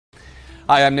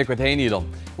Hi, I'm Nick with Hayneedle.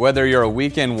 Whether you're a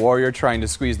weekend warrior trying to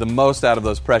squeeze the most out of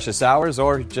those precious hours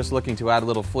or just looking to add a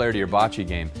little flair to your bocce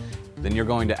game, then you're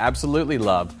going to absolutely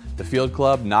love the Field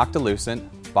Club Noctilucent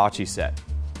Bocce Set.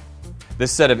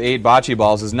 This set of 8 bocce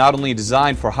balls is not only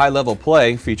designed for high-level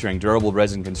play, featuring durable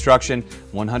resin construction,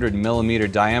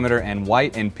 100mm diameter, and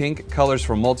white and pink colors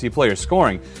for multiplayer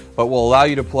scoring, but will allow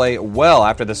you to play well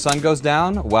after the sun goes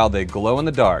down while they glow in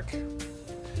the dark.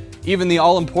 Even the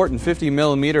all-important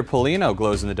 50mm Polino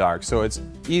glows in the dark, so it's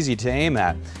easy to aim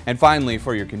at. And finally,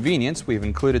 for your convenience, we've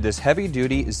included this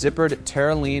heavy-duty zippered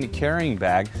Terraline carrying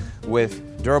bag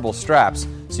with durable straps,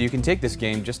 so you can take this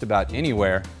game just about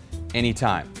anywhere,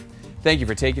 anytime. Thank you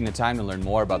for taking the time to learn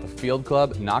more about the Field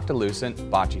Club Noctilucent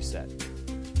Bocce Set.